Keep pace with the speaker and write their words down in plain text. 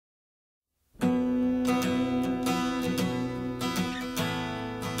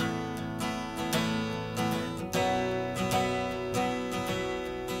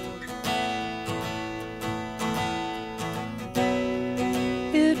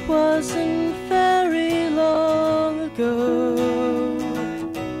wasn't very long ago.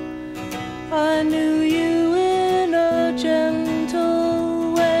 I knew you in a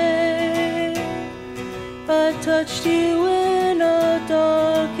gentle way. I touched you in a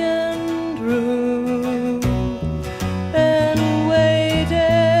darkened room and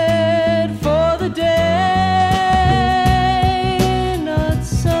waited for the day. Not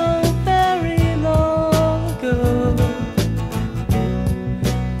so very long ago,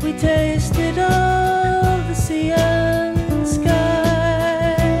 we tasted of the sea and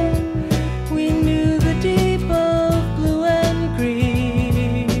sky. We knew the deep of blue and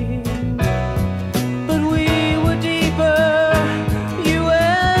green, but we were deeper, you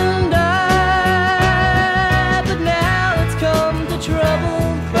and I. But now it's come to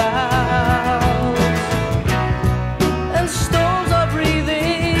troubled clouds, and storms are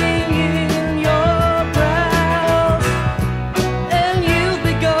breathing in your brows, and you've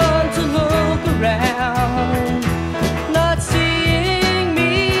begun to look around, not seeing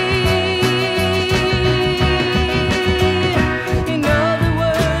me. In other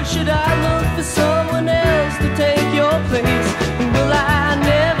words, should I look for someone else to take your place? And will I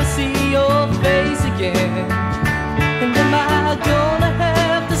never see your face again? And am I gonna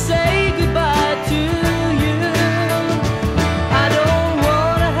have to say goodbye to you? I don't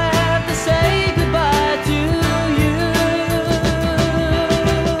wanna have to say goodbye to you.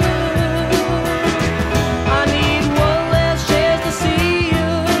 I need one last chance to see you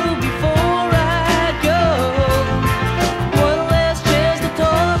before I go. One last chance to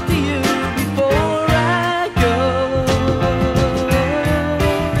talk to you before I go.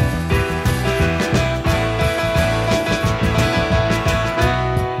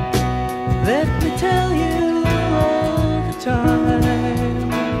 Let me tell you all the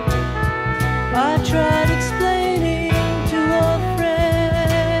time, I tried explaining to a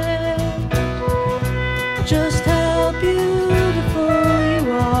friend just how beautiful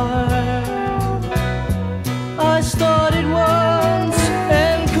you are. I started once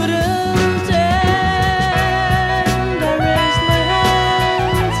and couldn't end. I raised my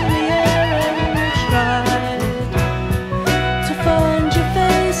hands in the air and tried to find your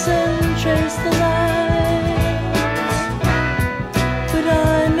face and trace the lines, but I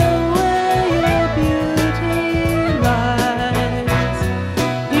know where your beauty lies.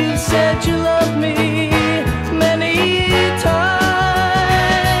 You said you love